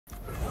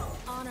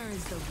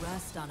is the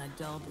rust on a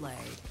dull blade.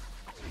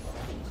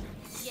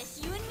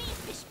 Just you and me,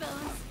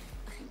 fishbones.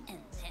 And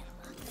them.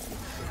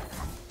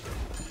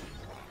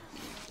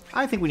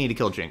 I think we need to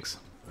kill Jinx.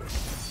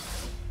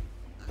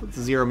 Let's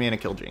 0 mana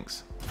kill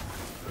Jinx.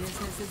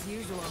 Business as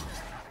usual.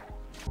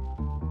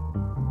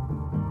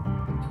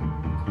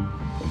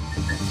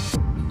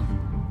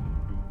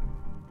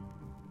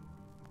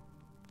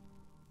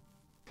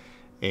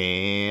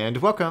 And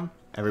welcome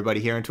everybody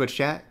here in Twitch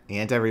chat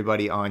and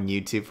everybody on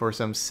YouTube for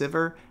some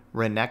Sivir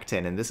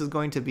Renekton. And this is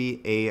going to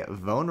be a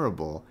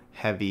vulnerable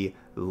heavy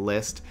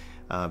list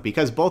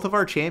because both of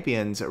our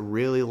champions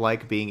really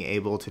like being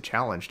able to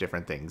challenge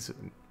different things.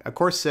 Of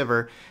course,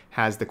 Sivir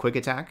has the quick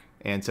attack,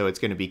 and so it's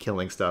going to be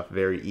killing stuff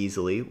very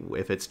easily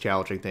if it's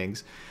challenging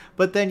things.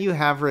 But then you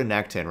have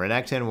Renekton.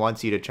 Renekton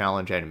wants you to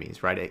challenge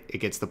enemies, right? It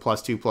gets the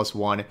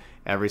 +2/+1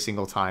 every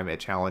single time it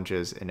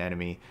challenges an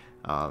enemy.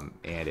 And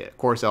it, of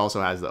course, it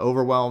also has the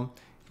Overwhelm,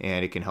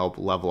 and it can help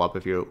level up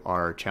if you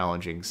are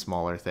challenging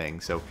smaller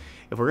things. So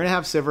if we're going to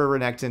have Sivir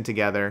Renekton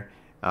together,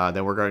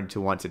 then we're going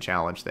to want to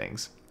challenge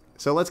things.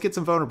 So let's get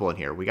some vulnerable in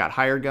here. We got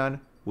Hired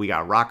Gun, we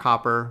got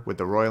Rockhopper with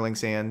the Roiling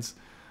Sands,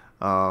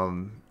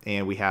 and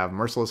we have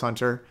Merciless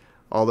Hunter.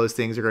 All those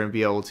things are going to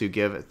be able to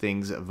give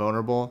things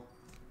vulnerable.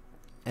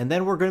 And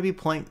then we're going to be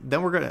playing.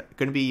 Then we're going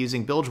to be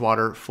using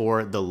Bilgewater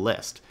for the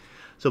list.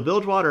 So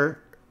Bilgewater,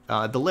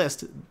 the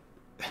list.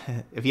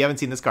 If you haven't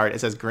seen this card, it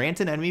says grant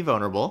an enemy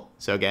vulnerable.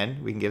 So again,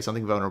 we can give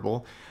something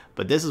vulnerable.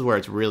 But this is where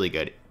it's really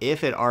good.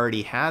 If it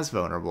already has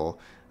vulnerable,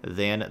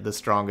 then the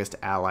strongest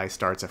ally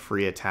starts a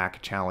free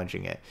attack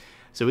challenging it.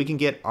 So we can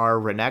get our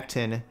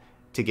Renekton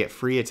to get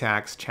free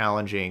attacks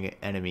challenging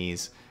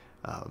enemies,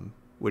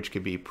 which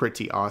could be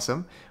pretty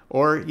awesome.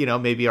 Or, you know,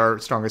 maybe our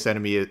strongest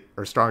enemy,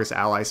 or strongest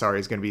ally,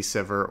 sorry, is going to be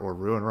Sivir or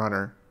Ruin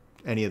Runner,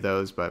 any of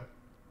those, but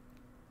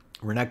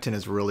Renekton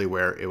is really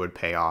where it would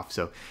pay off.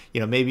 So, you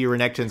know, maybe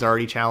Renekton's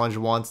already challenged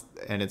once,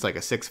 and it's like a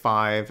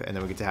 6/5, and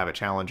then we get to have it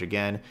challenge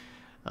again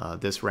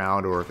this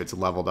round, or if it's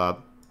leveled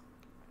up,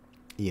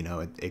 you know,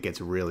 it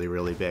gets really,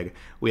 really big.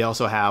 We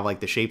also have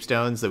like the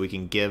Shapestones that we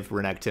can give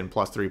Renekton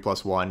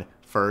 +3/+1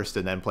 first,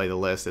 and then play the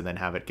list, and then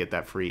have it get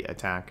that free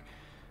attack.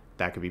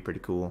 That could be pretty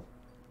cool.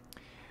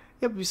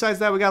 Yep, besides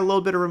that, we got a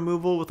little bit of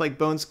removal with like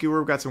Bone Skewer.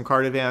 We've got some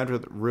card advantage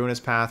with Ruinous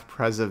Path,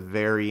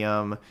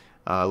 Preservarium,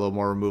 a little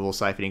more removal,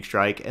 Siphoning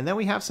Strike, and then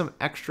we have some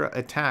extra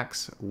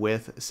attacks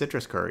with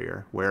Citrus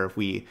Courier, where if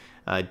we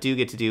do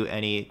get to do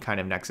any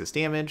kind of Nexus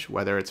damage,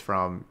 whether it's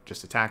from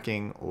just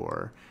attacking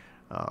or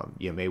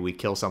you know, maybe we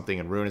kill something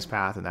in Ruinous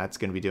Path and that's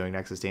going to be doing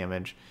Nexus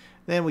damage,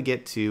 then we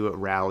get to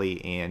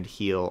rally and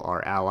heal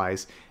our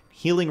allies.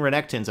 Healing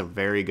Renekton's a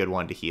very good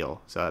one to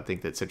heal, so I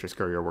think that Citrus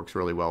Courier works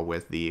really well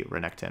with the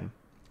Renekton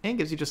and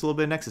gives you just a little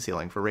bit of Nexus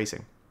healing for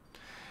racing.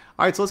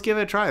 All right, so let's give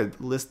it a try.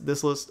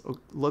 This list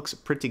looks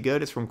pretty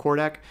good. It's from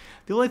Kordek.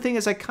 The only thing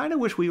is I kind of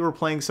wish we were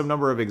playing some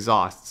number of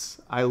exhausts.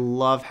 I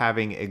love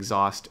having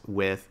exhaust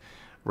with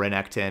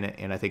Renekton,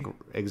 and I think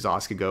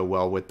exhaust could go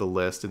well with the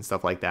list and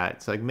stuff like that.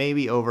 It's like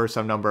maybe over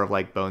some number of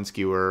like Bone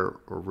Skewer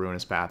or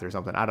Ruinous Path or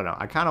something. I don't know.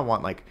 I kind of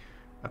want like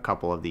a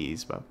couple of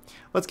these, but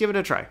let's give it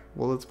a try.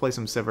 Well, let's play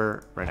some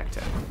Sivir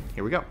Renekton.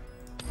 Here we go.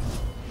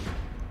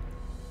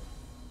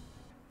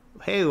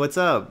 Hey, what's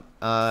up?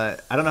 I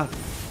don't know.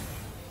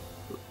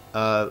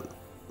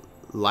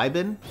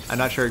 Liben? I'm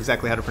not sure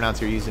exactly how to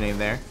pronounce your username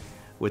there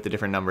with the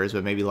different numbers,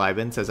 but maybe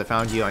Liben says, I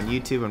found you on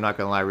YouTube. I'm not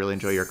going to lie, I really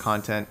enjoy your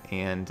content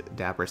and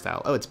dapper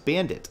style. Oh, it's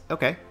Bandit.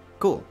 Okay,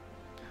 cool.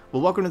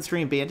 Well, welcome to the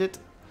stream, Bandit.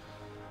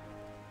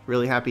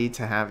 Really happy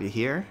to have you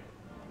here.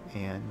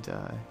 And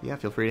yeah,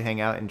 feel free to hang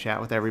out and chat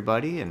with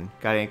everybody. And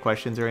got any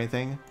questions or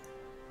anything,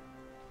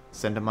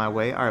 send them my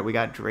way. All right, we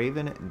got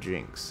Draven and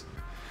Jinx.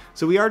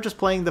 So we are just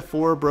playing the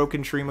 4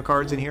 broken Shurima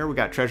cards in here. We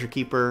got Treasure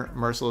Keeper,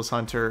 Merciless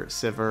Hunter,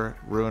 Sivir,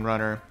 Ruin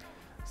Runner.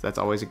 So that's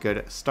always a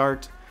good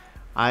start.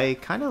 I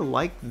kind of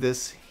like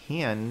this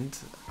hand.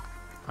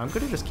 I'm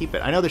going to just keep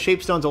it. I know the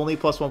Shapestone's only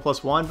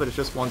 +1/+1, but it's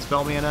just 1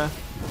 spell mana.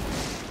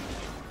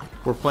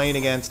 We're playing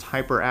against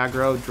Hyper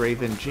Aggro,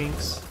 Draven,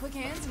 Jinx.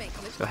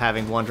 So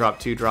having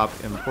 1-drop,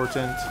 2-drop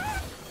important.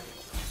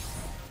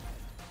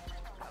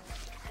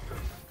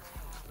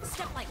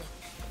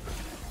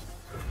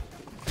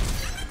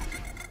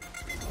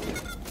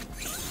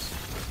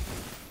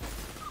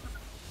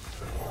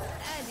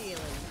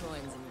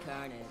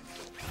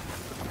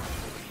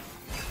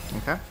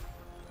 Okay.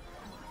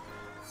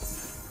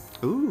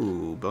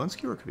 Ooh, Bone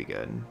Skewer could be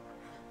good.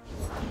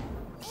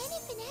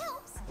 Anything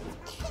else?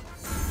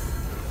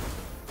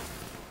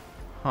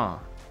 Huh.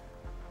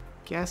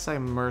 Guess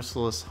I'm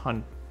Merciless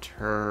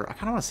Hunter. I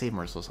kind of want to save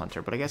Merciless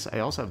Hunter, but I guess I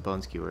also have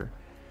Bone Skewer.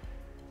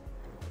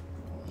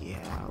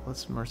 Yeah,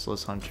 let's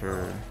Merciless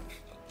Hunter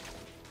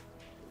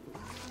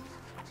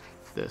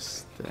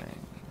this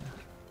thing.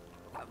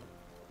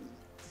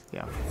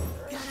 Yeah.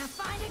 Gonna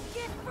find a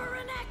gift for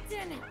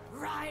Renekton,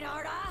 right,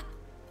 Arda?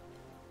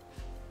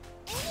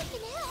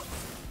 Anything else?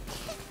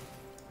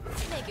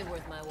 Make it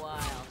worth my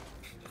while.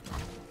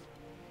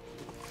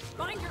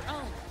 Find your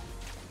own.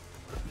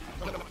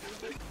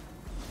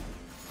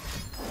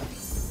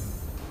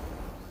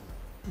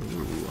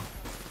 Ooh.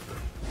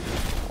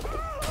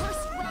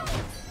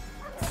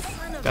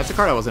 That's a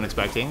card I wasn't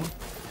expecting.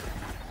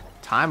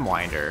 Time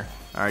Winder.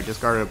 Alright,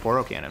 discarded a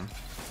Poro Cannon.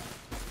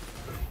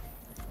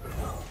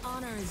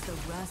 Honor is the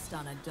rust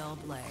on a dull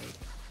blade.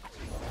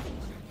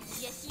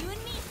 Just you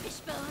and me,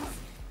 fishbones.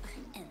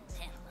 And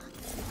them.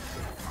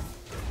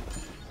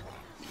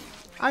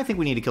 I think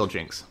we need to kill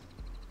Jinx.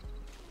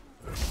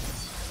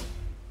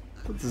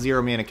 Let's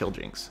 0 mana kill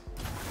Jinx.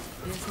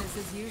 Business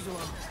as usual.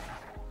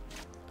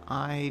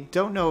 I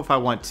don't know if I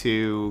want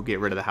to get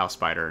rid of the House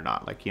Spider or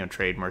not. Like, you know,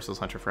 trade Merciless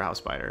Hunter for House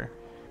Spider.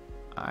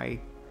 I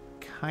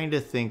kind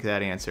of think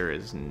that answer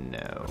is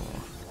no.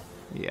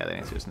 Yeah, that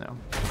answer is no.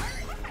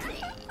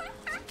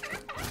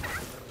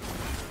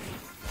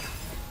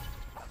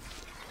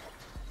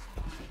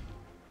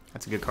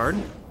 That's a good card.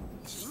 Jinx?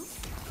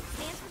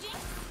 Stands for Jinx?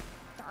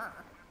 Durr.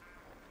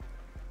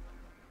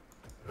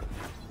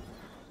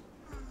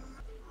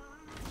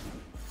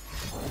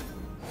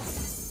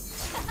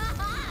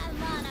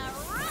 I'm on a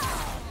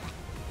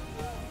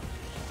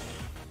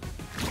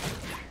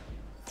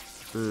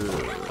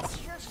roll. It's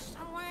here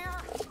somewhere.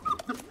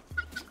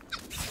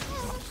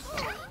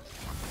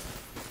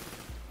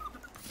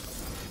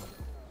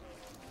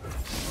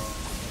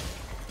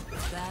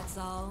 That's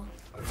all.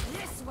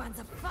 This one's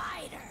a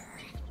fighter.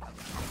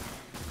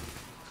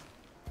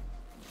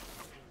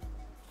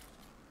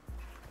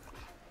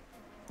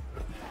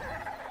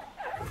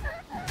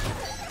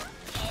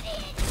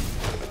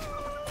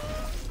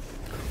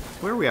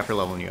 Where are we after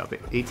leveling you up?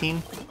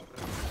 18?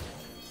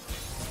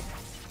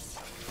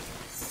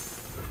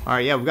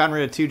 Alright, yeah, we've gotten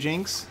rid of 2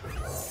 Jinx.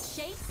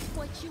 Chase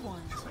what you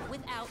want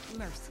without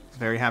mercy.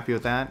 Very happy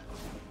with that.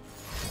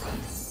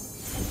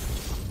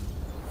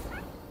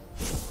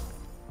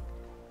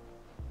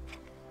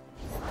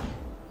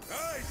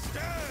 I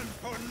stand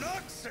for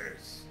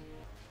Noxus!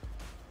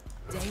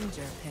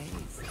 Danger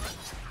pays.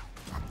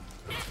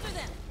 After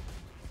them.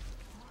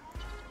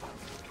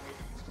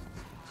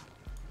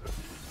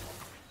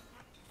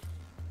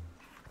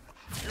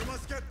 You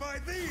must get by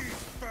these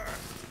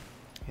first!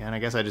 Yeah, and I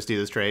guess I just do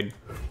this trade.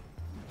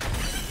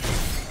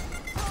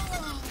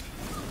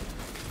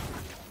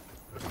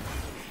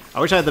 I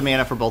wish I had the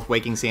mana for both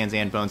Waking Sands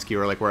and Bone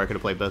Skewer, like where I could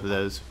have played both of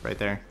those right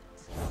there.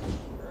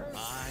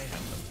 I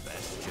have the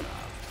best job.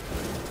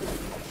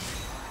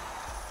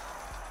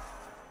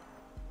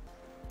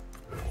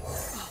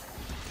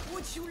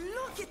 Would you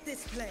look at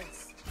this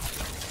place?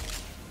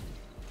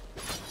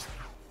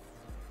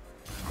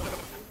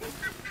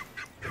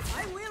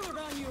 I will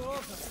run you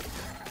over.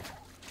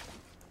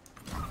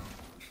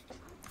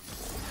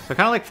 So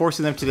kind of like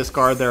forcing them to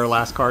discard their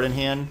last card in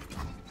hand.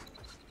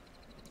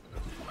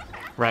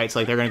 Right, it's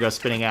like they're going to go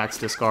Spinning Axe,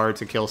 discard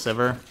to kill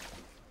Sivir.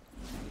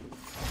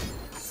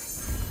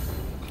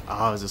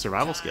 Oh, it's a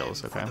survival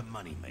skills, okay. The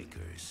money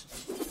makers.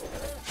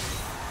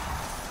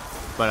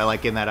 But I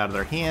like getting that out of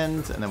their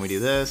hands, and then we do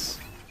this.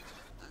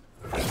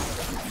 Blood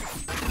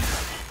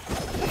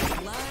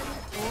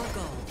or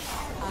gold.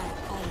 I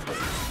always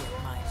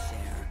get my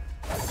share.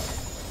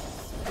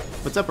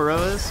 What's up,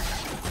 Erois?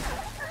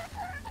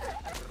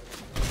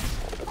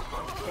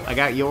 I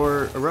got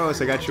your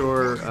Erois, I got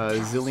your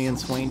Zillion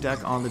Swain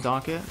deck on the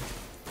docket.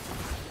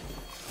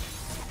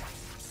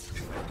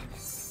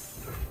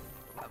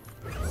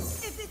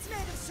 If it's made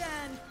of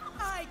sand,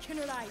 I can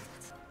write.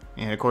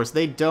 And of course,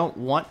 they don't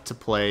want to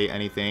play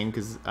anything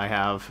because I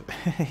have,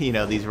 you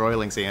know, these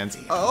Roiling Sands.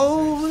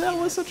 Oh, that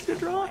was such a good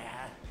draw.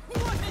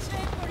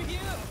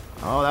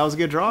 Oh, that was a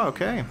good draw.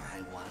 Okay.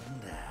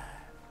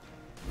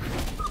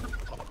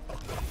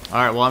 All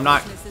right. Well, I'm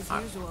not. Business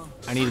as usual.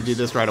 I need to do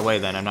this right away.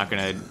 Then I'm not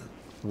gonna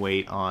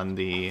wait on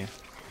the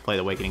play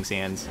the Awakening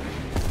Sands.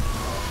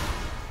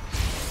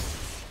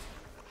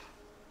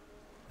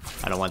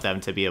 I don't want them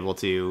to be able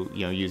to,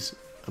 you know, use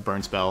a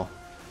burn spell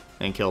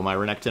and kill my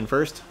Renekton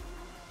first.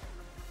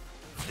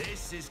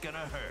 This is gonna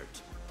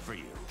hurt for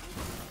you.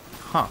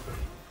 Huh.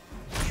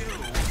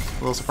 A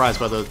little surprised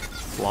by those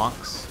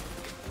blocks.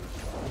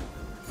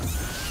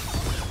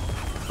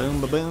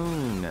 Boom, ba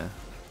boom.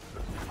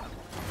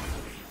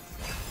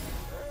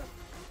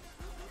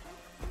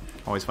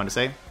 Always fun to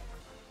say.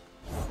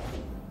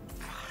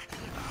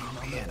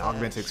 Oh man,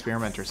 Augmented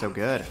Experiment are so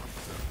good.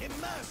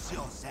 Immerse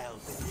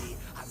yourself in the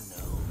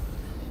unknown.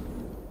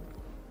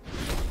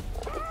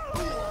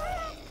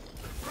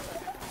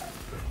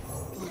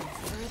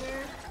 Further.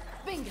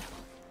 Bingo.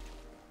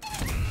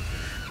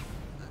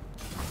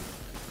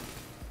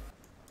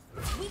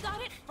 We got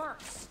it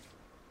first.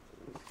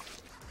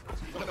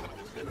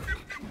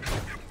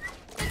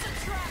 It's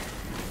a trap.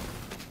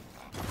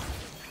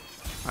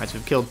 Alright, so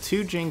we've killed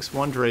 2 Jinx,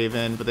 1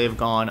 Draven, but they've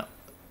gone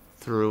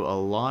through a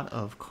lot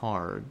of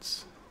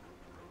cards.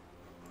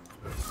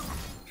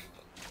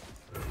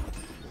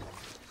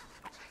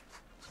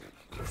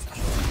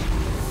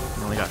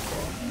 We only got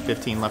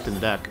 15 left in the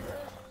deck.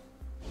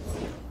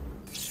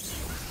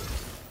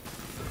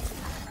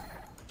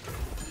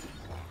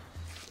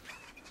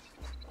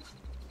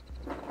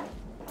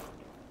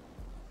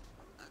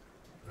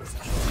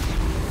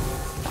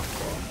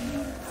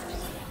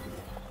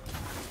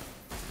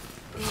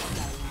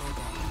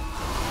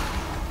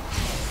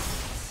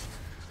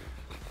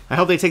 I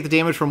hope they take the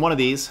damage from one of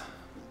these.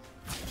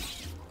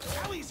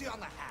 How easy on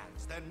the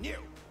hands, they're new.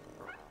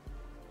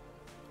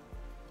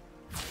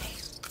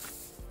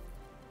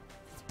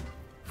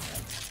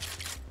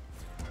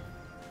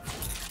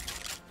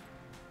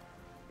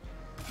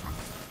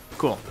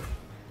 Cool.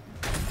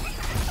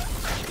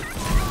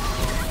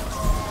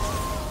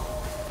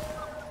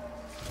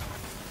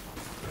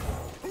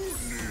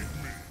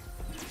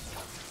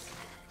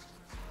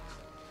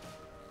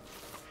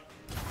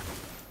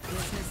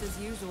 Business as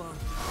usual.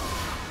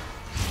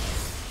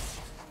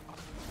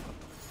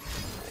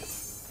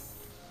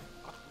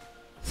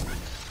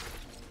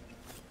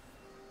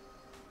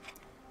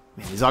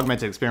 Man, these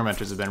augmented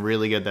experimenters have been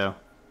really good though,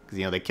 because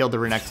you know they killed the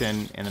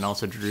Renekton and then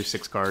also drew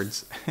 6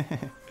 cards.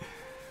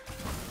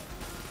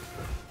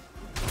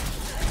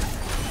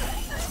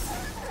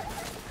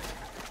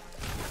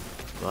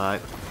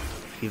 But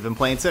you've been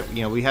playing Sivir.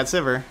 You know, we had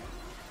Sivir,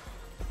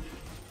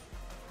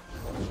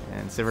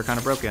 and Sivir kind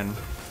of broken.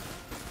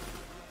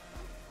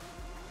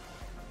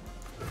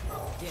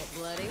 Get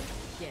bloody,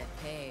 get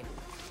paid.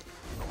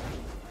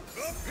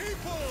 The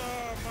people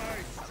are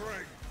my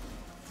strength.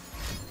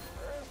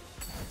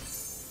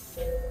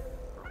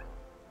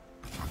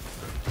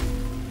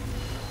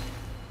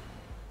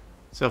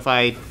 So if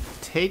I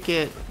take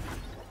it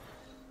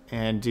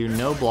and do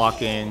no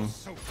blocking,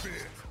 So big.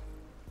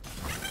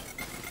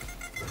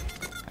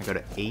 I go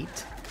to 8.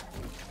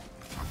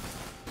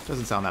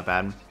 Doesn't sound that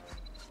bad.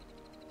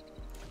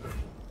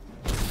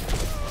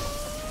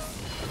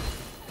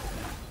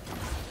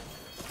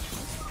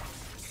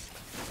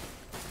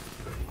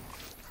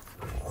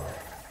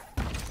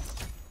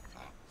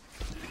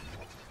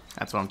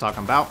 That's what I'm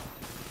talking about.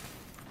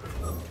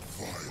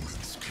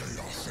 Violence,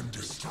 chaos, and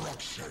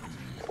destruction.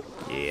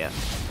 Yeah.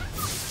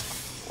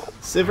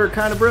 Sivir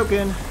kind of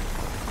broken.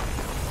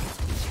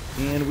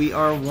 And we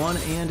are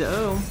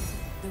 1-0.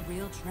 The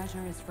real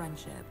treasure is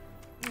friendship.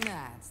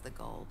 That's the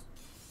gold.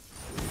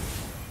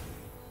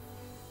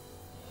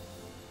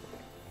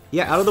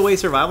 Yeah, out of the way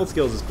survival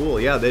skills is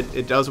cool. Yeah,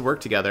 it does work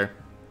together.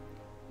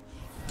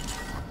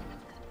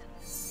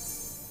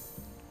 It's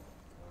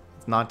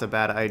not a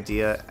bad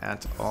idea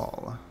at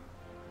all.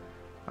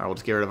 Alright, we'll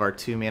just get rid of our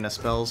 2 mana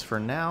spells for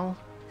now.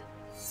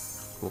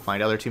 We'll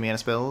find other 2 mana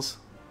spells,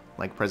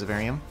 like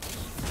Preservarium.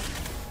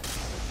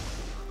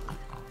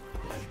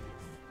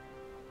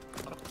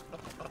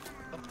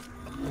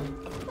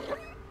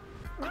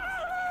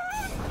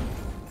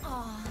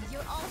 Oh,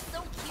 you're all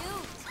so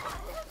cute.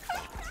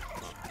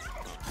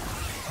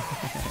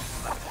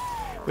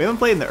 We haven't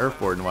played in the Earth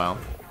board in a while.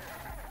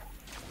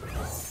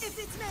 If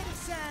it's made of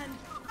sand,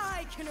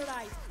 I can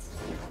write.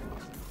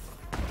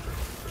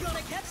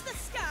 Gonna catch the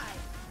sky.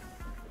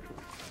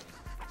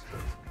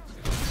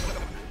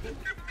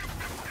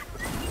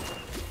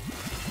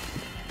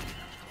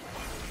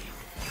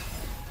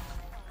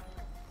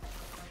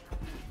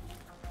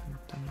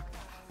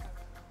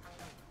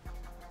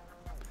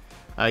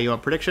 You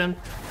want prediction?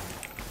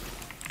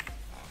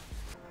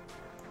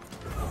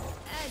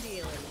 I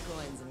deal in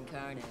coins and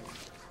carnage.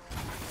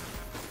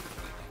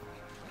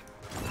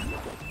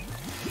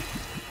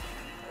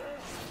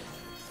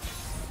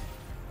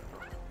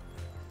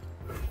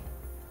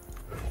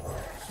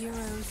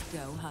 Heroes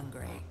go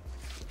hungry.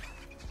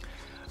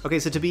 Okay,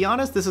 so to be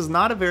honest, this is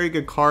not a very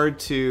good card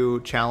to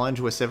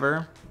challenge with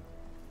Sivir.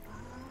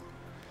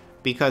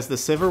 Because the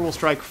Sivir will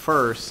strike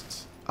first.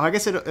 Oh, I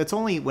guess it's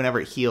only whenever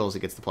it heals it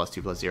gets the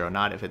 +2/+0,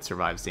 not if it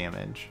survives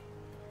damage.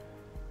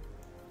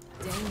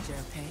 Danger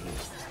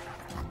pays.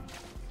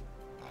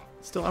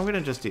 Still, I'm gonna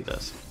just do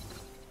this.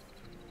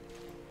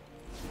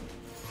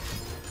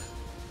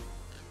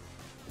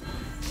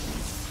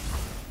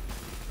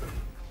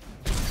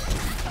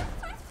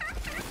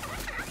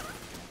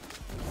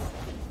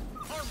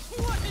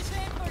 What is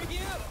that for you?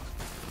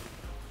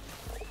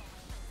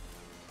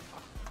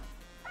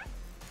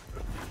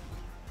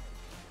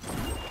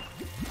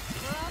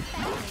 We're all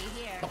family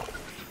here.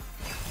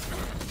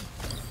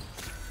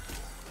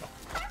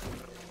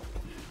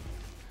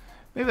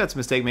 Maybe that's a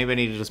mistake. Maybe I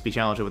need to just be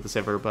challenged with the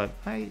Sivir, but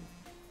I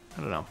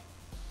don't know.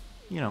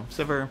 You know,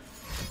 Sivir.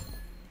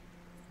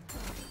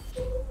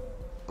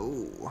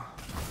 Oh,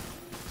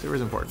 Sivir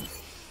is important.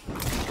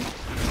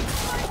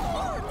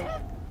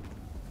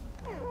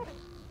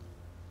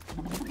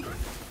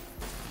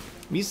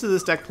 I'm used to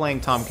this deck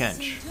playing Tom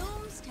Kench,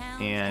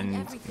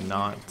 and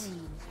not.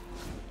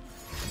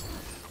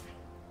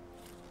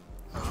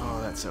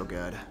 Oh, that's so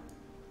good.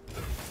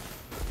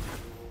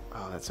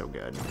 Oh, that's so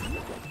good. I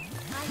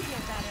feel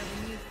better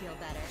when you feel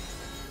better.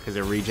 Because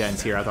it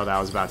regens here, I thought I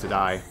was about to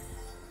die.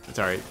 It's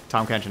alright.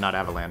 Tom Kench and not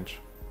Avalanche.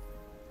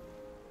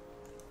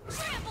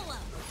 Trample 'em!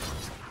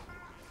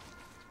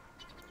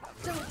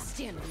 Don't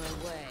stand in my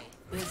way.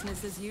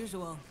 Business as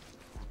usual.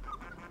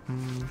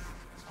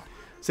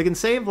 So you can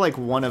save like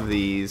one of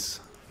these.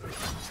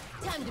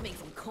 Time to make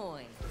some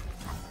coin.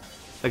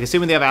 Like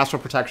assuming they have Astral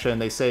Protection,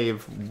 they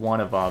save one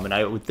of them. And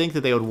I would think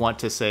that they would want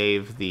to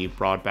save the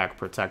Broadback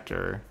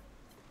Protector.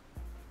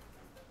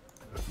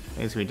 I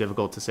think it's going to be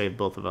difficult to save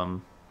both of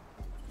them.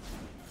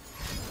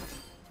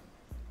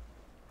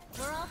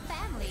 We're all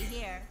family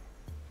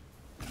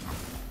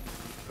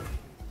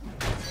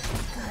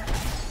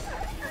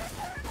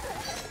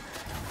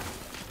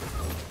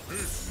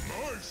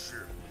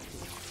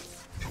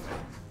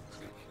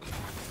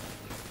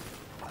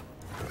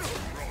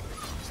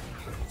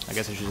I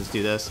guess I should just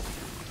do this.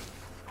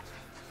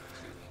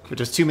 But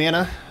just 2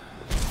 mana.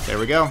 There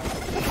we go. I'm a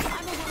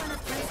woman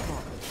of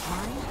principle.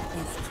 Mine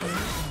is kill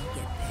and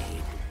get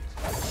paid.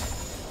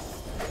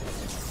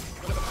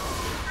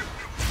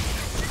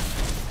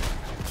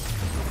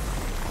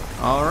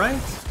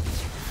 Alright.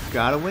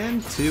 Gotta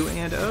win.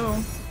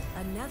 2-0.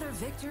 Another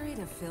victory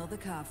to fill the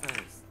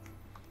coffers.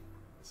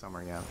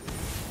 Somewhere, yeah.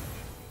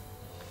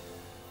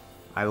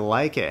 I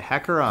like it.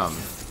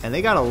 Hecarim. And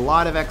they got a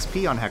lot of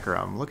XP on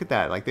Hecarim. Look at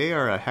that. Like, they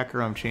are a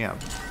Hecarim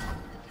champ.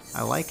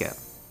 I like it.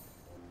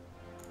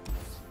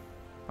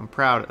 I'm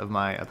proud of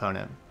my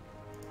opponent.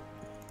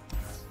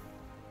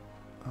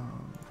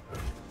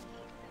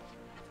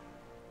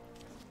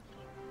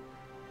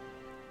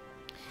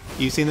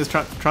 You've seen this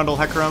Trundle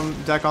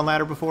Hecarim deck on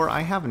ladder before? I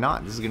have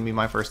not. This is going to be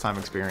my first time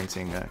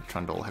experiencing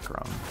Trundle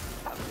Hecarim.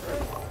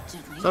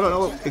 So I don't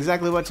know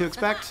exactly what to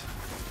expect,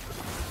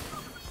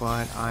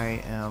 but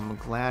I am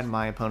glad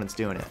my opponent's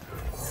doing it.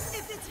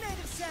 If it's made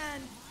of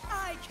sand,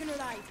 I can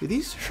write. Dude,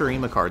 these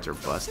Shurima cards are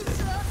busted.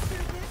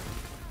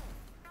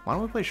 Why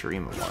don't we play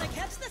Shurima more? Gonna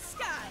catch the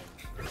sky.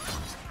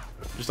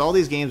 Just all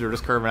these games are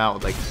just curving out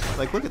with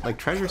like look at like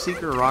Treasure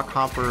Seeker, Rock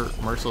Hopper,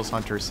 Merciless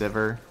Hunter,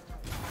 Sivir.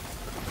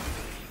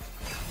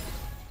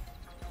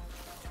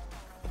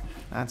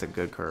 That's a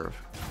good curve.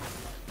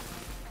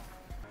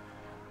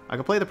 I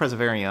could play the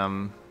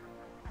Preservarium.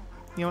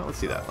 You know what?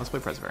 Let's do that. Let's play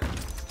Preservarium.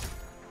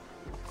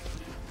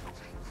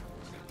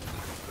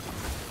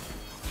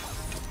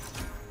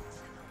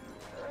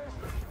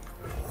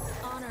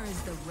 Honor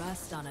is the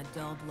rust on a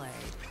dull blade.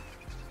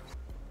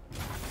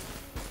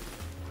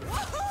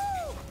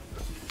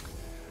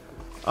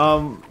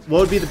 What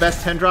would be the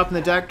best 10 drop in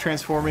the deck?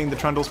 Transforming the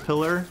Trundle's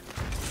Pillar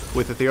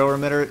with the Theo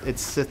Remitter.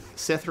 It's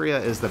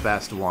Cythria is the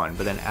best one,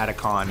 but then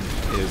Atacon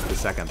is the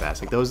second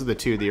best. Like, those are the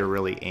two that you're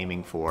really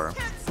aiming for.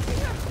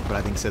 But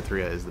I think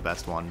Cythria is the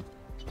best one.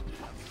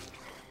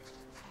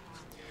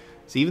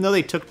 So even though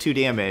they took 2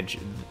 damage,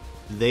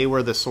 they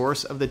were the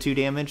source of the 2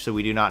 damage, so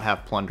we do not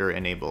have Plunder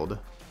enabled.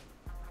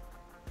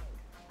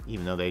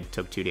 Even though they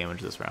took 2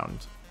 damage this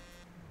round.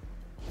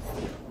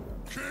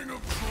 King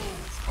of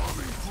Trolls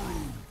coming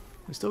through.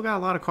 We still got a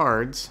lot of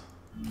cards.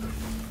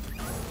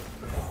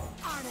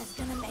 Arda's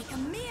gonna make a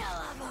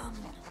meal of them.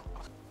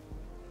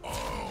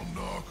 I'll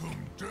knock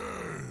 'em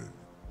dead.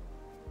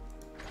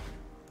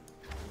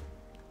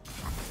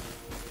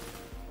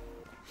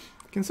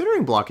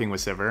 Considering blocking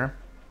with Sivir.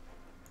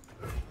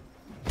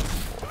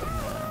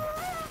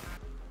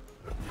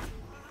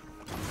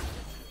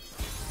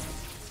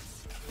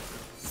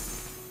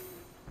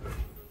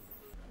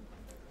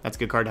 That's a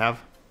good card to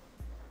have.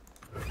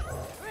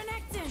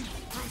 Renekton, I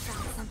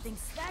found something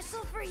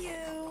special for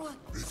you.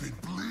 If it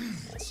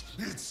bleeds,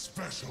 it's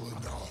special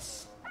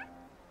enough.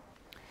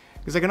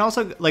 Because I can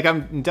also, like,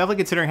 I'm definitely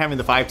considering having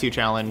the 5-2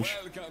 challenge.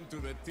 Welcome to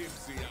the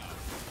tipsy hour.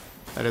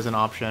 That is an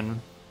option.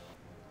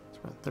 So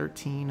we're at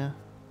 13.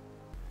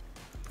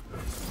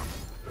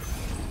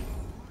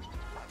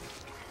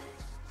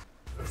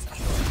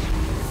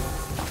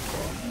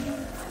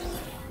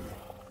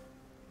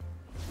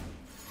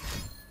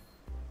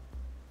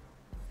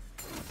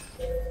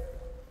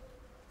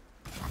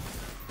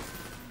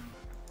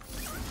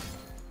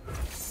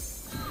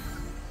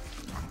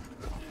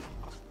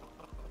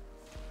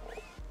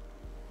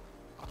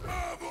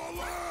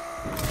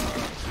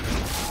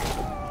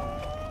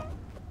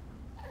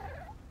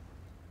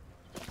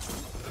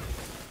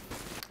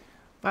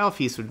 Vile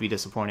Feast would be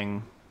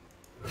disappointing.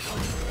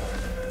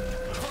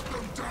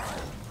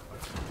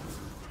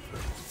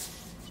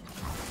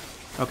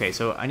 Okay,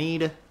 so I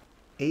need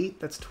 8.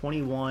 That's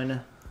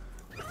 21.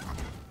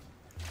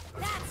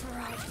 That's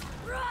right.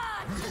 Run!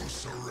 No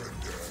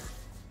surrender.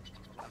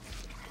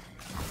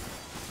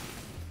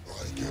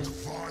 I get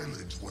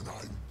violent when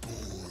I'm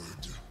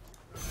bored.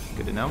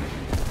 Good to know.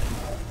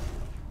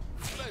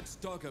 Let's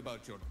talk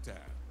about your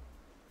dad.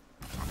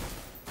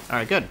 All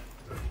right, good.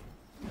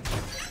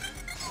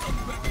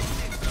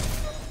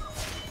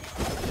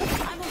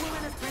 I'm a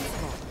woman of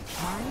principle.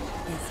 Mine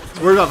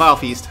is So we're about Vile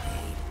Feast.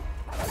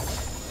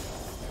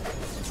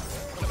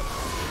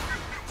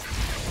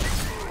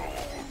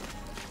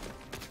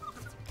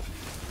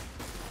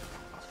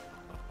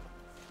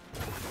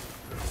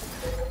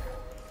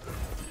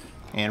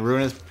 And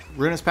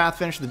Ruinous Path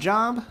finished the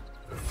job.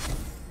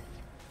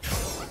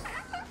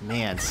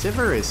 Man,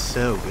 Sivir is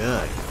so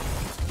good.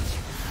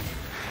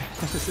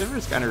 Sivir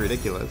is kind of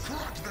ridiculous.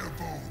 Crack their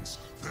bones,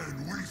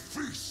 then we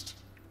feast.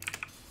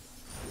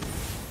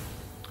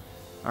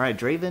 Alright,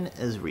 Draven,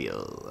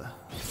 Ezreal.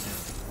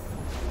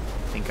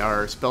 I think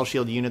our spell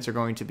shield units are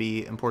going to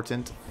be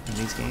important in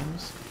these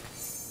games.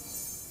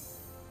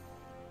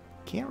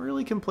 Can't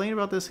really complain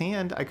about this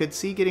hand. I could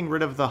see getting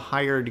rid of the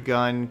hired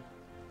gun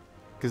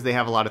because they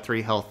have a lot of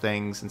 3 health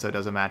things, and so it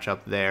doesn't match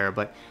up there.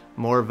 But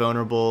more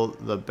vulnerable,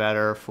 the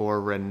better for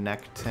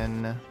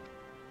Renekton.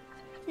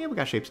 Yeah, we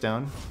got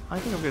Shapestone. I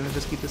think I'm going to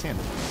just keep this hand.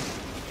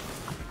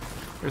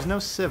 There's no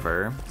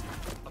Sivir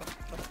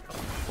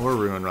or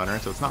Ruin Runner,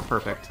 so it's not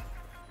perfect.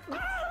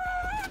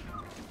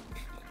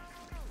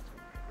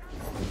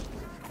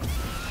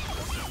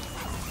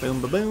 Boom,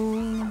 ba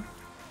boom.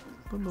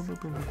 Boom, boom, boom,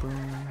 boom, boom,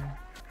 boom.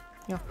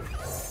 Yeah.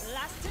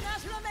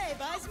 L'astronaut Rame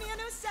buys me a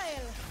new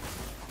sail.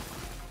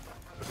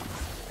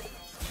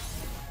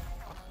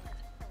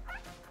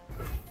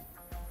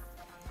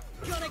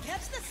 Gonna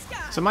catch the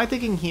sky. So my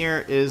thinking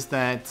here is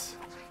that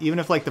even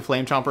if like the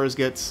Flame Chompers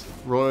gets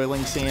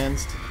Roiling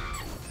Sands,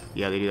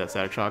 yeah, they do that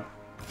Static Shock.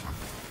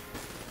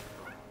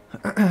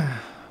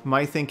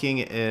 My thinking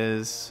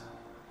is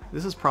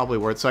this is probably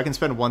worth, so I can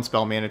spend 1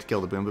 spell mana to kill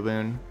the Boom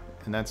Baboon,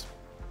 and that's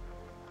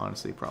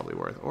honestly probably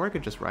worth. Or I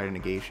could just ride a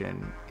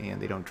negation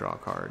and they don't draw a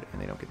card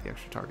and they don't get the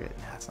extra target.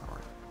 Nah, that's not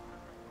worth.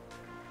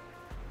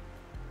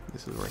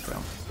 This is worth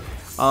though.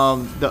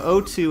 The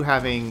O2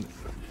 having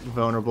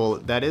vulnerable,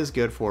 that is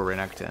good for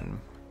Renekton.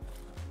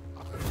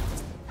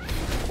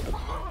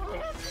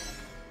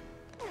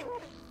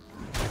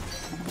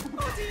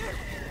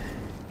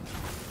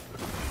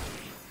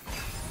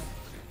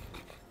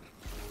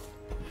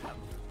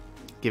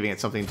 Giving it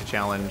something to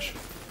challenge.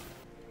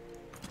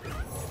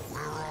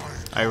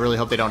 I really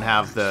hope they don't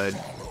have the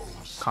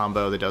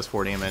combo that does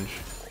 4 damage.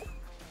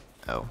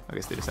 Oh, I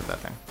guess they just have that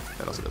thing.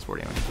 That also does 4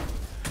 damage.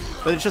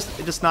 But it's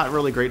just not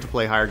really great to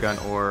play Higher Gun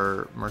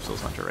or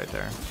Merciless Hunter right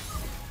there.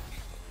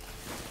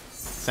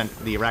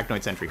 The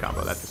Arachnoid Sentry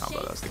combo, that's the combo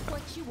that I was thinking about.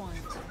 What you want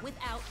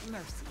without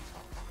mercy.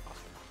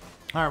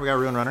 Alright, we got a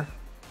Ruin Runner.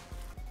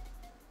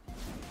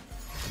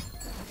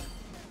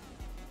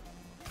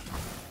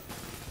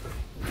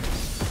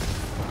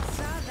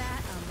 Saw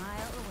that a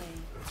mile away.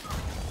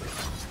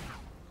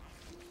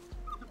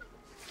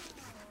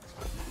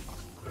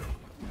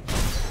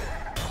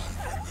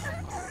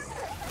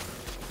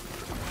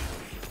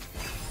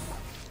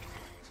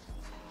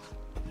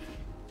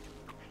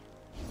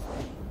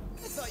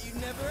 I thought you'd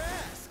never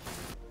ask.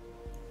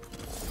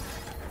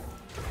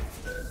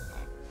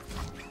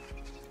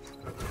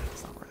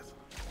 It's not worth.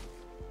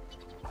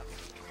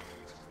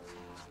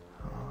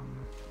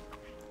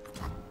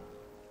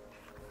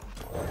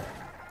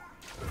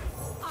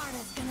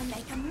 Arda's gonna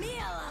make a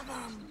meal of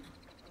them.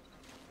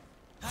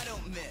 I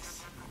don't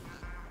miss.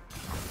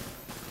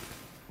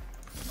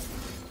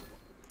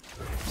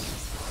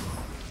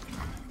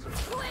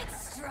 Quit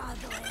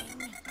struggling.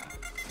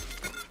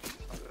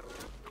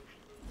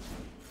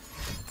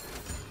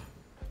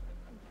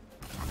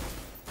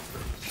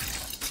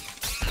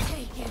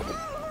 Take it.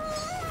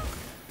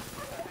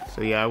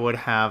 So yeah, I would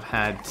have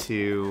had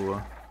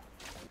to...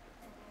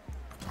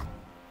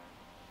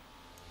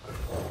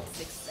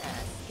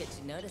 Success. Get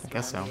you noticed. I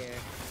guess around so. here.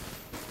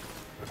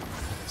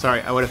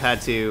 Sorry, I would have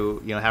had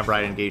to, you know, have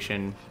Ride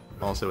Negation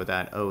also with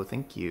that. Oh,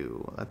 thank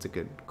you. That's a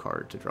good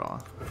card to draw.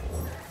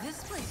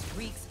 This place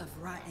reeks of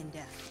rotten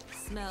death.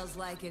 Smells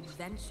like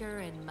adventure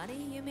and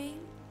money, you mean?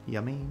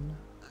 Yummy.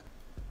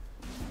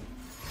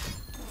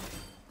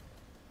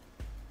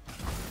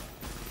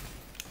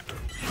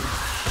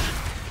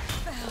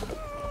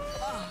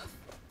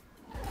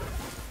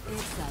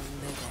 It's a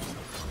living.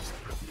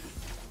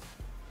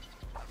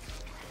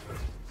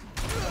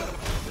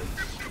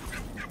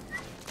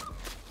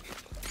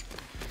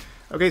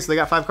 Okay, so they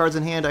got 5 cards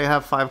in hand. I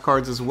have 5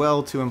 cards as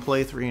well. 2 in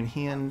play, 3 in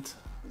hand.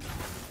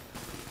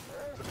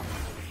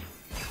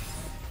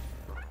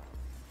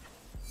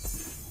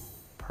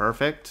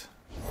 Perfect.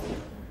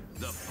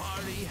 The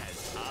party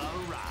has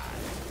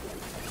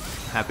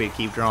arrived. Happy to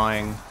keep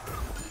drawing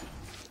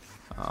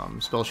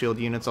Spell Shield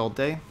units all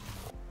day.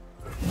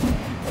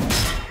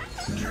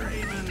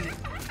 Draven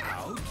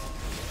out.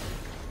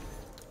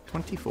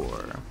 24.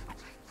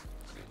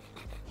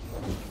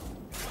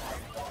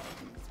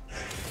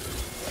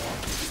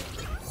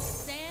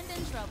 Stand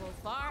in trouble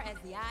far as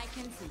the eye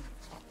can see.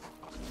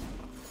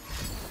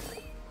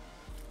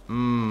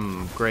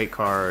 Great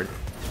card.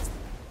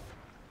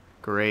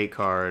 Great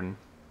card.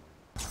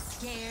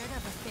 Scared of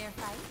a fair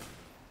fight?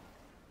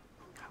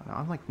 I don't know,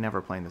 I'm like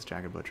never playing this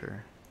Jagged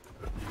Butcher.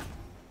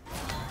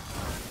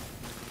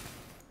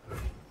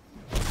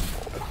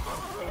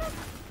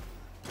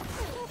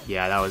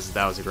 Yeah, that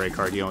was a great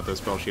card dealing with those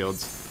spell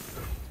shields.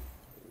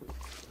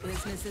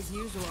 Business as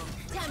usual.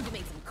 Time to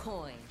make some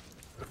coin.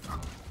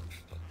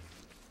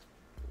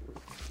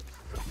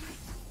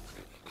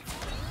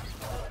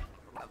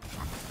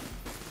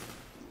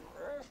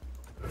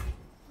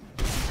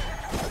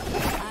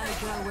 I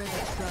go where the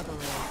trouble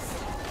is.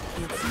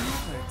 It's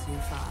never too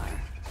far.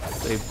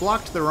 They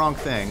blocked the wrong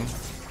thing.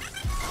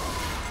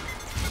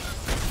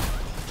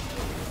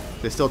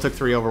 They still took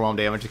 3 overwhelm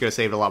damage. They could have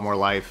saved a lot more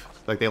life.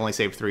 Like, they only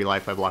saved 3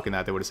 life by blocking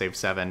that. They would have saved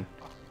 7.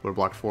 Would have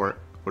blocked 4.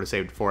 Would have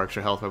saved 4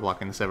 extra health by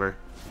blocking the Sivir.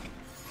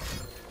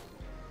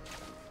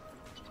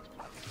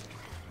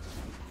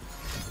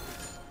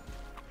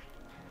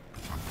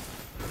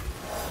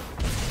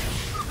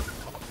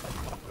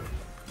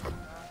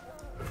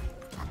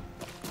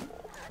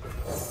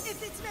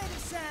 If it's made of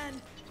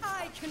sand,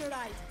 I can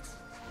write it.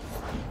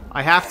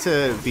 I have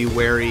to be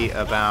wary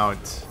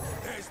about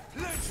There's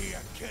plenty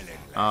of killing.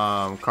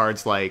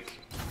 cards like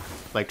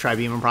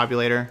Tribeam and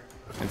Propulator,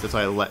 and so that's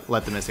why I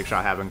let the Mystic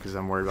Shot happen, because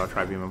I'm worried about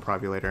Tribeam and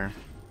Propulator.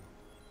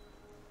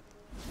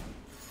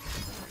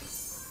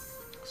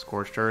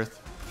 Scorched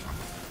Earth.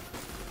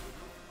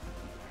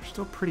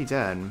 Still pretty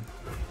dead.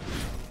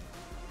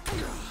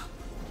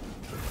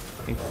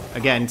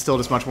 Again, still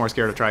just much more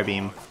scared of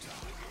Tri-Beam.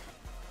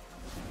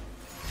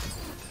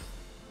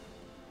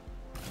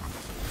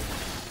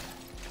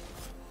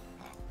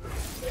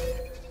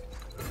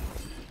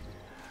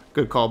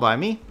 Good call by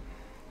me.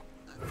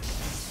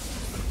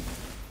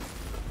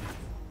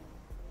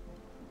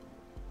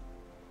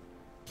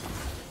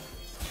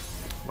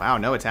 Wow,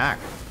 no attack.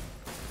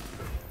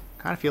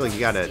 Kind of feel like you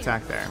gotta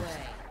attack there.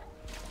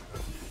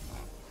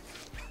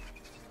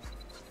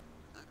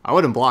 I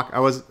wouldn't block. I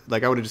would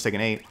have just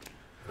taken 8.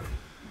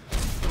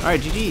 Alright,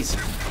 GG's.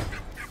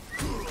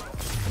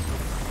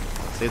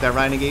 Save that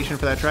Ride Negation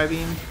for that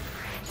Tri-Beam.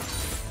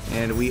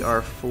 And we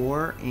are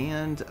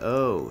 4-0.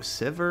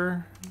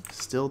 Sivir,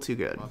 still too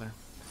good.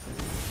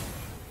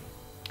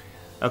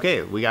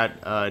 Okay, we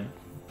got Draven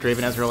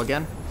Ezreal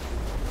again.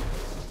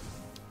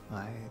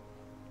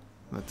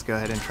 Let's go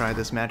ahead and try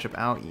this matchup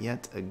out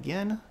yet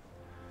again.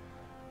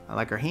 I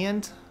like our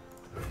hand.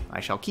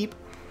 I shall keep.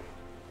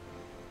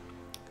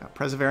 Got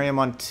Preservarium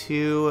on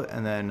 2,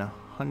 and then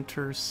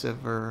Hunter,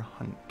 Sivir,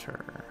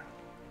 Hunter.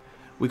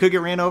 We could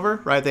get ran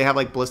over, right? They have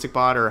like Ballistic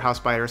Bot or House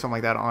Spider or something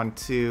like that on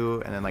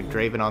 2, and then like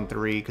Draven on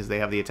 3 because they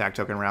have the attack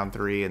token round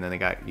 3, and then they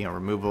got, you know,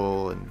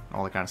 removal and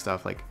all that kind of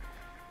stuff. Like,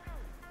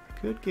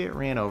 could get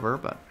ran over,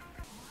 but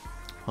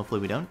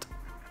hopefully we don't.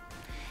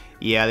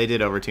 Yeah, they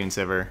did overtune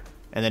Sivir.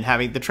 And then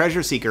having the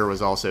Treasure Seeker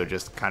was also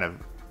just kind of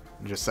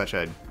just such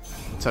a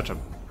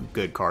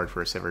good card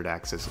for a Sivir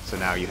deck. So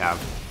now you have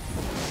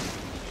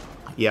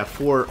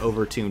 4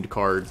 overtuned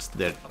cards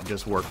that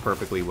just work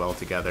perfectly well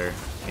together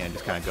and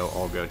just kind of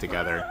all go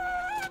together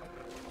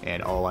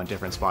and all on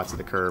different spots of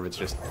the curve. It's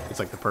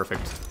like the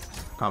perfect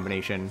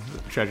combination.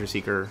 Treasure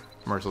Seeker,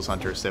 Merciless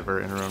Hunter,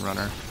 Sivir, and Ruin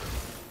Runner.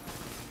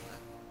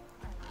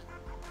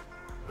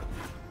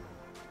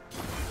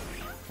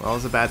 Well,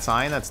 it's a bad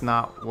sign. That's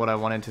not what I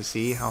wanted to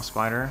see. House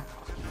Spider.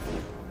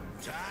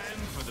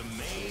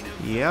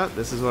 Yeah,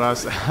 this is what I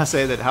was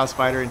say, that House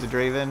Spider into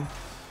Draven.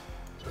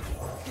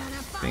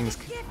 Things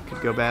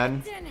could go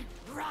bad. This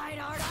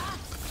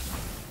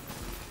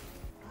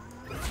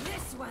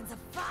one's a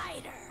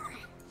fighter.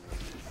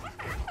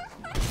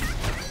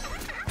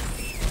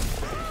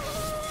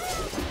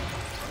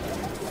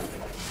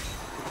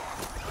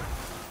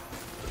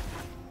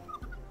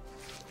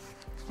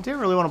 I didn't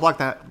really want to block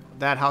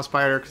that House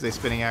Spider because they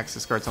Spinning Axe,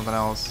 discard something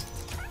else.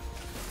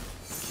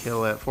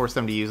 Kill it, force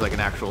them to use like an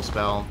actual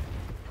spell.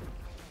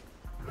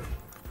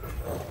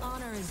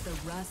 Honor is the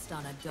rust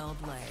on a dull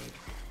blade.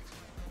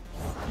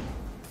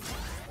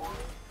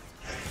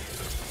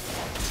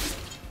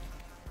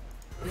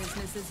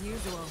 Business as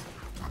usual.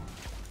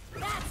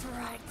 That's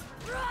right.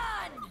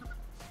 Run!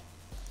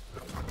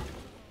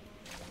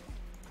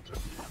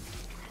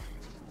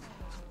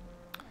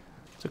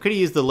 So could have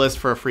used the list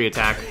for a free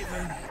attack.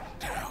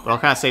 But I'll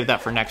kind of save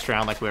that for next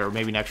round, like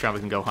maybe next round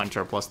we can go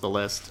Hunter plus the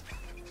list.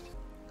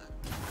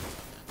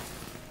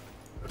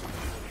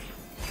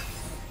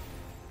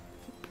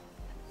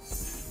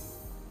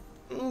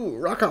 Ooh,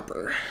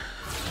 Rockhopper.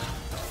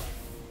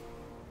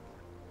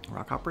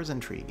 Rockhopper's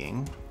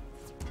intriguing.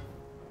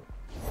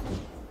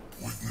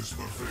 Witness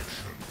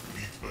perfection,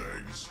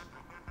 meatbags.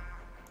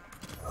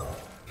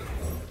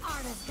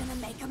 Arda's gonna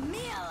make a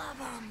meal of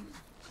them.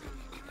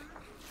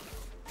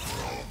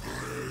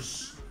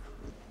 Progress.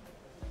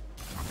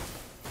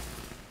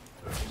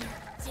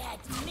 Dead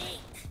meat.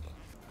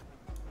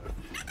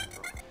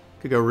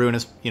 Could go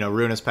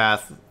Ruinous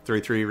Path,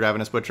 3/3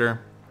 Ravenous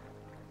Butcher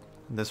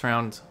this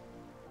round.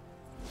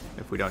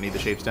 If we don't need the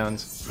Shapestones.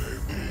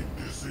 Safety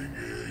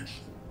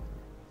disengaged.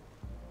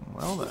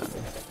 Well then.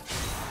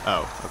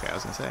 Oh, okay, I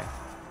was gonna say.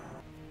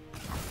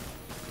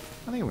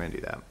 I think we're gonna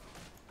do that.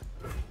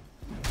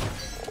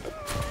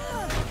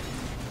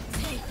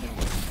 Take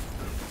it.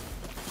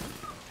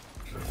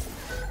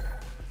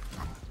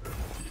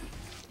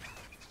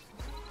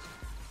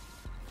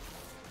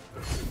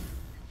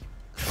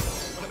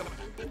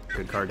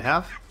 Good card to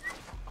have.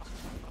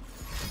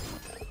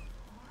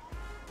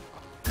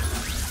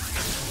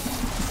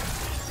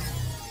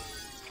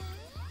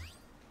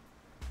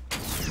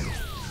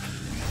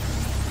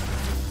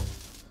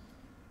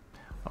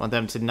 I want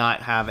them to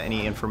not have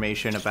any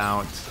information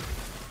about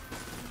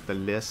the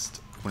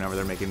list whenever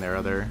they're making their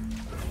other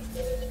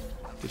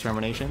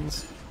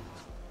determinations.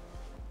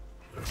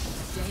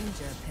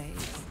 Danger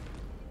pays.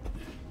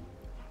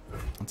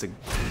 It's a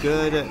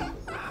good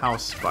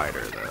House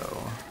Spider,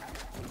 though.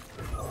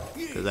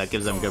 Because that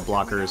gives them good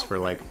blockers for,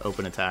 like,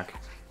 open attack.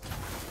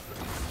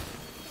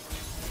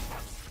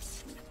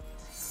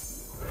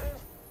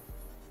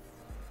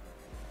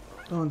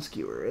 Bone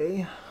Skewer,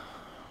 eh?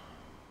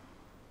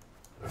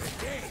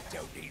 They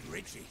don't need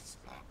riches.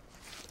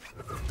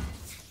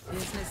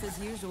 Business as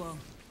usual.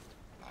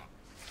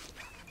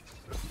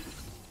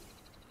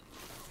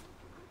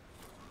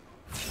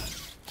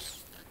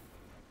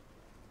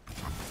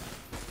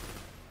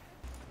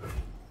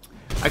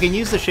 I can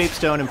use the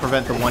Shapestone and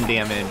prevent the 1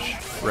 damage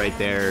right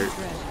there.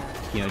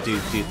 You know, do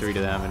 3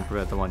 to them and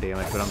prevent the 1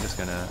 damage, but I'm just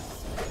gonna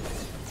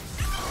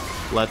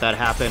let that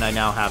happen. I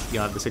now have,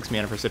 have the 6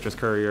 mana for Citrus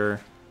Courier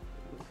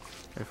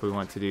if we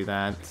want to do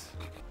that.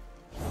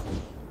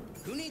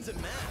 Who needs a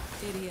map?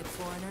 Idiot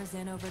foreigners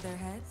in over their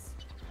heads?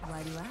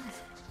 Why do you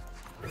ask?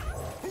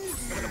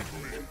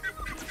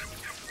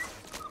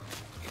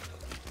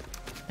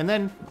 And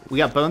then we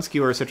got Bone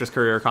Skewer Citrus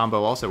Courier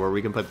combo also, where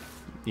we can put,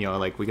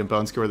 like we can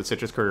Bone Skewer the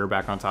Citrus Courier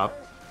back on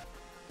top.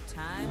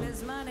 Time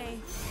is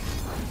money.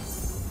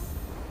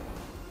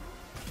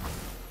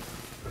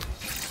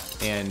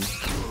 And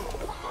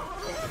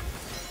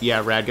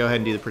yeah, Rad, go ahead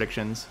and do the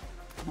predictions.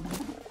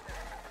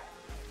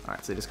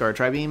 Alright, so discard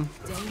Tri-Beam.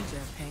 Danger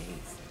pays.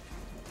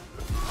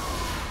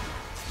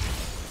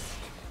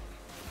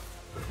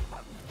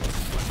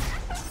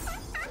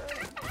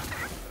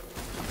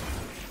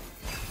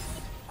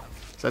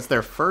 So that's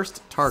their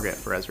first target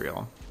for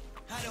Ezreal.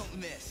 I don't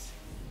miss.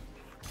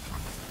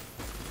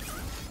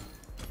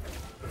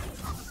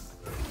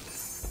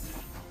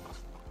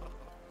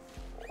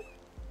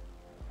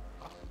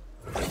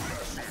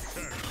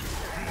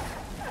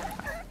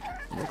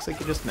 Looks like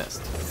you just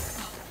missed.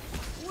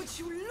 Would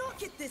you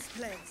look at this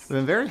place? I've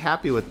been very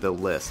happy with the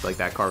list, like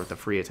that card with the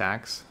free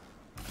attacks.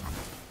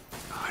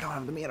 Oh, I don't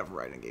have the mana for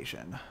Right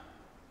Negation.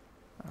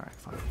 Alright,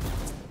 fine.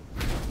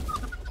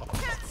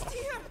 Can't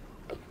steer.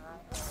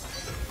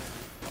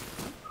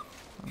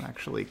 I'm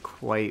actually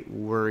quite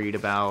worried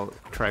about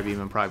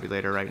Tri-Beam and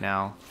Propulator right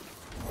now.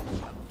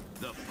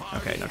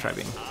 Okay, no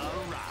Tri-Beam.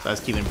 So I was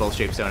keeping both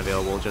Shapestone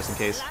available just in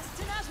case.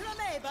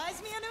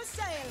 Buys me a new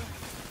sail.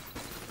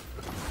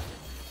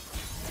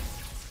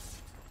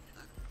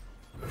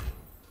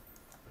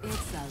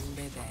 It's a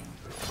living.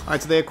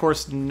 Alright, so they of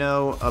course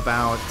know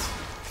about...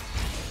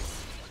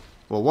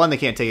 Well, one, they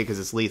can't take it because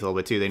it's lethal,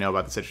 but two, they know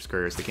about the Citrus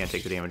Couriers. They can't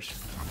take the damage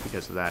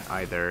because of that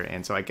either.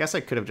 And so I guess I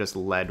could have just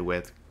led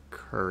with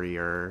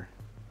Courier,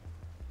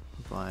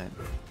 but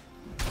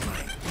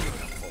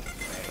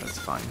that's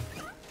fine.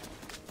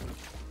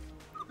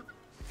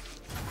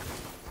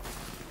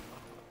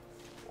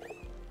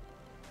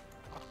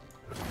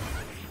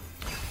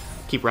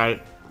 Keep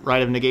Rite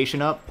of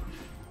Negation up.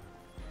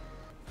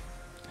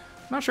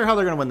 I'm not sure how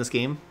they're going to win this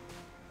game.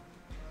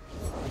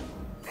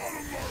 I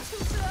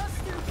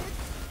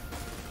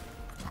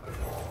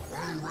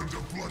rend a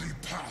bloody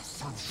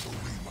path through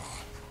Shurima.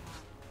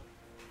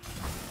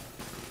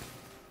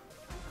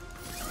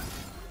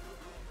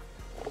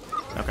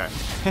 Okay.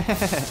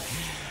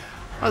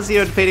 I was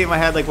debating in my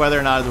head like whether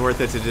or not it's worth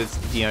it to just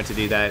to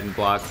do that and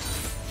block.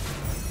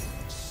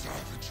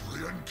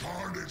 Savagery and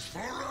carnage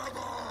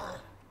forever.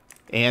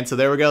 And so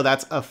there we go.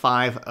 That's a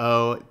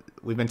 5-0.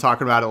 We've been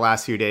talking about it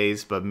last few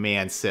days, but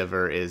man,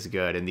 Sivir is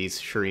good, and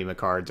these Shurima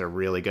cards are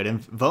really good. And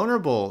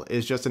vulnerable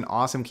is just an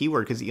awesome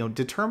keyword because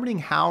determining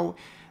how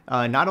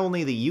not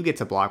only that you get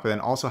to block, but then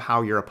also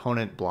how your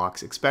opponent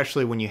blocks,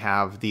 especially when you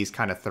have these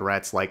kind of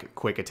threats like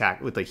quick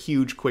attack with a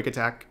huge quick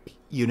attack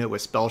unit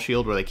with spell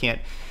shield where they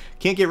can't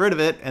get rid of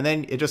it, and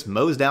then it just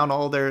mows down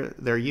all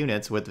their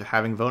units with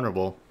having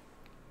vulnerable.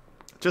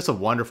 Just a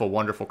wonderful,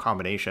 wonderful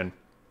combination.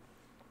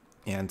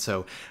 And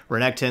so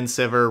Renekton,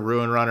 Sivir,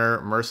 Ruin Runner,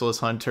 Merciless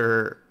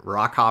Hunter,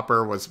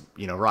 Rockhopper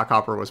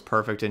was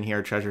perfect in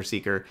here. Treasure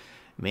Seeker,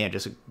 man,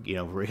 just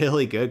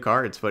really good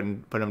cards.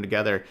 Put them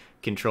together,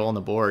 controlling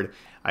the board.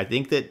 I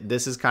think that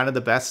this is kind of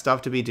the best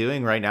stuff to be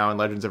doing right now in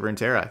Legends of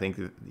Runeterra. I think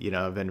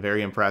I've been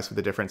very impressed with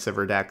the different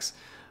Sivir decks.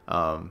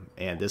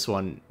 And this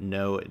one,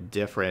 no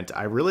different.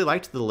 I really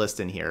liked the list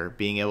in here,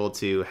 being able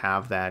to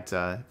have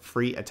that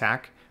free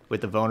attack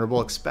with the vulnerable,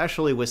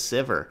 especially with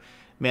Sivir.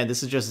 Man,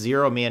 this is just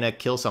 0 mana,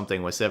 kill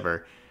something with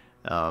Sivir.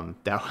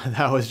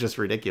 That was just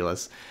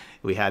ridiculous.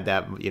 We had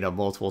that,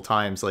 multiple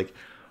times. Like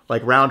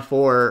round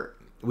 4,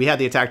 we had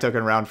the attack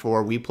token round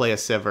 4. We play a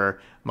Sivir.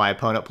 My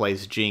opponent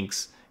plays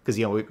Jinx. Because,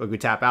 we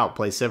tap out,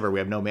 play Sivir. We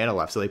have no mana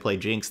left. So they play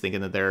Jinx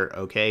thinking that they're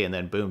okay. And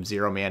then, boom,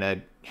 0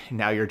 mana.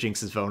 Now your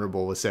Jinx is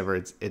vulnerable with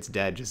Sivir. It's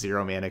dead. Just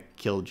 0 mana,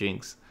 kill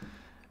Jinx.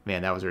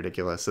 Man, that was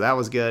ridiculous. So that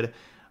was good.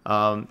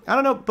 I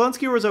don't know. Bone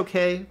Skewer was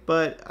okay,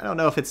 but I don't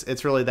know if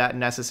it's really that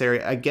necessary.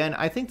 Again,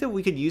 I think that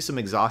we could use some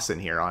exhaust in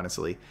here,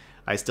 honestly.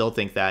 I still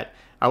think that.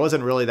 I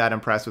wasn't really that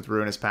impressed with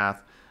Ruinous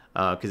Path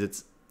because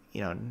it's,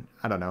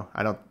 I don't know.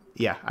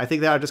 I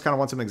think that I just kind of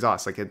want some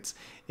exhaust. Like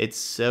it's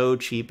so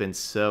cheap and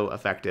so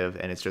effective,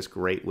 and it's just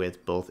great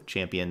with both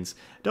champions.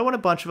 Don't want a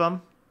bunch of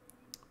them,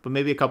 but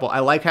maybe a couple.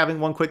 I like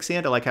having one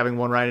Quicksand. I like having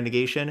one Rite of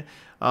Negation.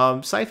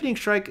 Siphoning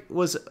Strike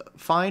was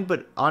fine,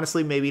 but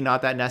honestly, maybe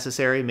not that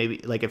necessary. Maybe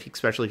like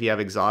especially if you have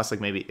exhaust, like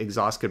maybe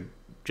exhaust could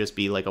just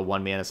be like a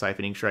 1 mana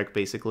Siphoning Strike,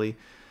 basically.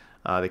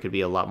 That could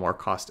be a lot more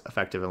cost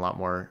effective and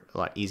a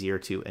lot easier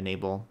to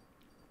enable.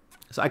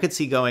 So I could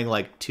see going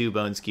like 2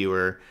 Bone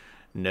Skewer,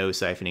 no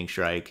Siphoning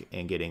Strike,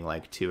 and getting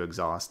like 2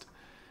 exhaust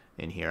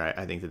in here.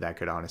 I think that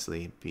could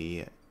honestly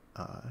be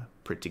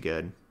pretty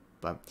good.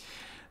 But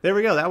there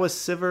we go. That was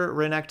Sivir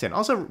Renekton.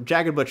 Also,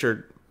 Jagged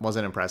Butcher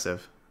wasn't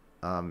impressive.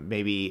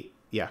 Maybe,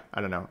 yeah,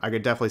 I don't know. I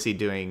could definitely see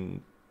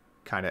doing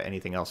kind of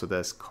anything else with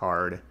this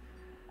card.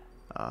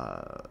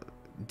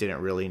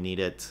 Didn't really need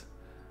it.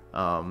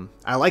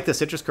 I like the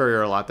Citrus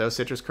Courier a lot, though.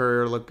 Citrus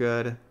Courier looked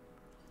good.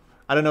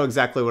 I don't know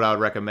exactly what I would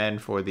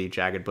recommend for the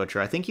Jagged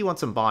Butcher. I think you want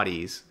some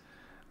bodies.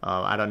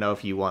 I don't know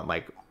if you want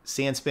like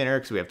Sand Spinner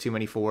because we have too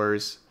many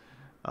 4s.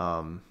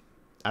 I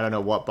don't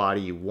know what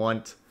body you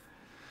want.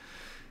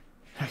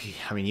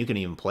 I mean, you can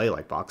even play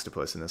like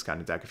Boxtopus in this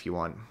kind of deck if you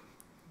want.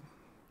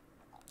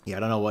 Yeah, I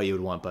don't know what you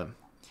would want, but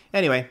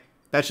anyway,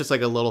 that's just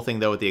like a little thing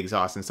though with the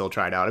exhaust and still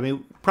try it out. I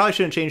mean, probably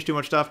shouldn't change too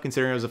much stuff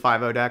considering it was a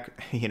 5-0 deck,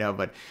 you know,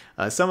 but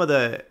some of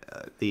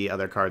the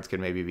other cards could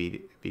maybe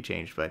be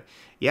changed. But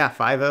yeah,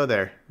 5-0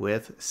 there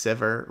with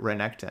Sivir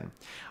Renekton.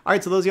 All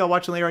right, so those of y'all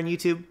watching later on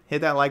YouTube,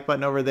 hit that like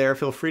button over there.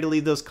 Feel free to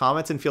leave those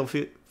comments and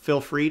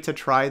feel free to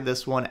try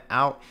this one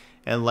out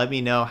and let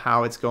me know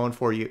how it's going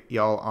for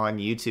y'all on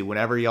YouTube.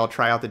 Whenever y'all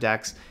try out the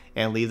decks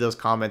and leave those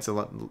comments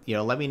and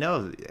let me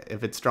know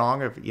if it's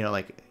strong or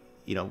if,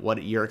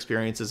 what your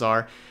experiences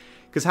are.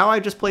 Because how I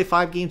just play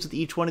 5 games with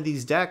each one of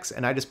these decks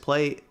and I just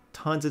play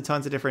tons and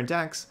tons of different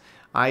decks,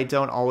 I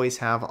don't always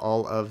have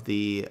all of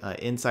the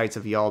insights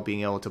of y'all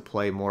being able to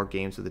play more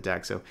games with the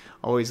deck. So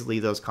always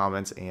leave those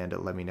comments and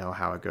let me know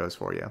how it goes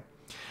for you.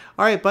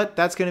 All right, but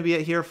that's going to be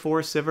it here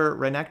for Sivir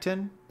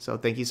Renekton. So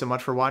thank you so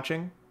much for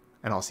watching,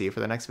 and I'll see you for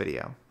the next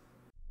video.